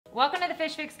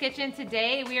Fish Fix Kitchen.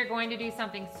 Today we are going to do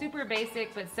something super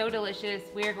basic but so delicious.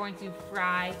 We are going to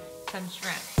fry some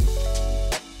shrimp.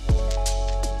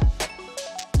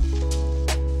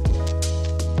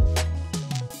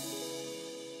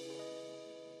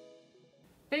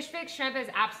 Fish Fix shrimp is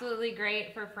absolutely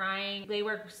great for frying. They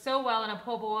work so well in a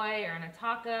po' boy or in a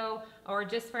taco or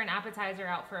just for an appetizer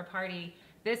out for a party.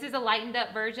 This is a lightened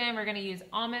up version. We're gonna use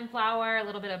almond flour, a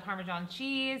little bit of Parmesan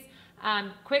cheese,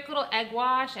 quick little egg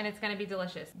wash, and it's gonna be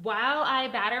delicious. While I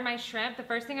batter my shrimp, the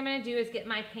first thing I'm gonna do is get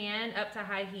my pan up to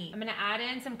high heat. I'm gonna add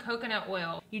in some coconut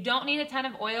oil. You don't need a ton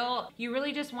of oil. You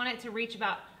really just want it to reach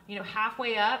about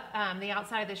halfway up the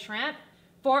outside of the shrimp.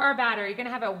 For our batter, you're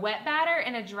gonna have a wet batter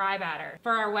and a dry batter.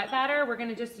 For our wet batter, we're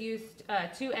gonna just use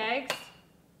 2 eggs,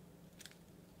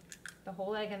 the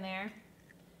whole egg in there,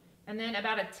 and then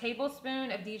about a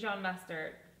tablespoon of Dijon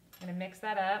mustard. I'm gonna mix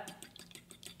that up.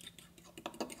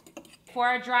 For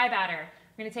our dry batter,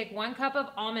 we're gonna take 1 cup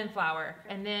of almond flour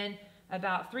and then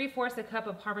about 3/4 a cup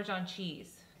of Parmesan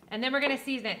cheese. And then we're gonna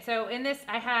season it. So in this,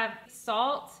 I have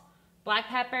salt, black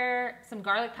pepper, some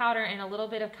garlic powder, and a little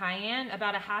bit of cayenne,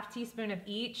 about a ½ teaspoon of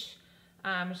each.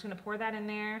 I'm just gonna pour that in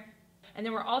there. And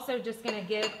then we're also just gonna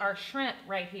give our shrimp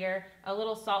right here a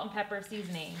little salt and pepper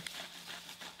seasoning.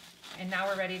 And now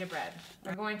we're ready to bread.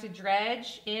 We're going to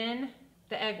dredge in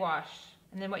the egg wash.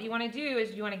 And then what you wanna do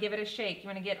is you wanna give it a shake. You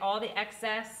wanna get all the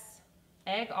excess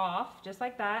egg off, just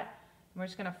like that. And we're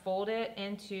just gonna fold it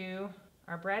into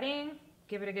our breading,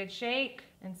 give it a good shake,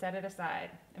 and set it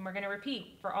aside. And we're gonna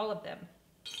repeat for all of them.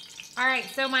 All right,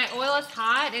 so my oil is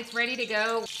hot, it's ready to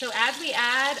go. So as we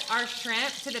add our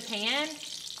shrimp to the pan,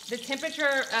 the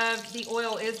temperature of the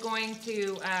oil is going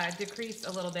to decrease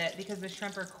a little bit because the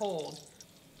shrimp are cold.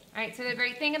 All right, so the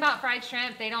great thing about fried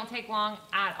shrimp, they don't take long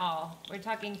at all. We're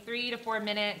talking 3 to 4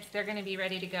 minutes, they're gonna be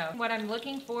ready to go. What I'm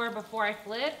looking for before I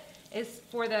flip is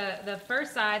for the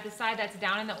first side, the side that's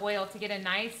down in the oil, to get a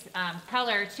nice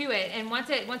color to it. And once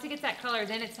it gets that color,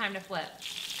 then it's time to flip.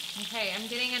 Okay, I'm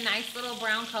getting a nice little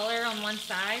brown color on one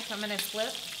side, so I'm gonna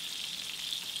flip.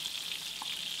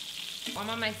 I'm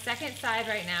on my second side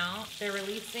right now. They're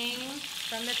releasing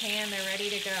from the pan, they're ready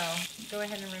to go. Go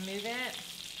ahead and remove it.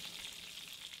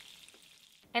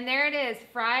 And there it is,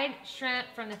 fried shrimp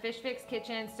from the Fish Fix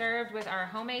Kitchen, served with our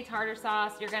homemade tartar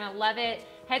sauce. You're gonna love it.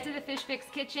 Head to the Fish Fix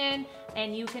Kitchen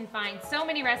and you can find so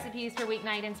many recipes for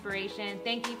weeknight inspiration.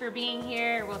 Thank you for being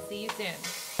here. We'll see you soon.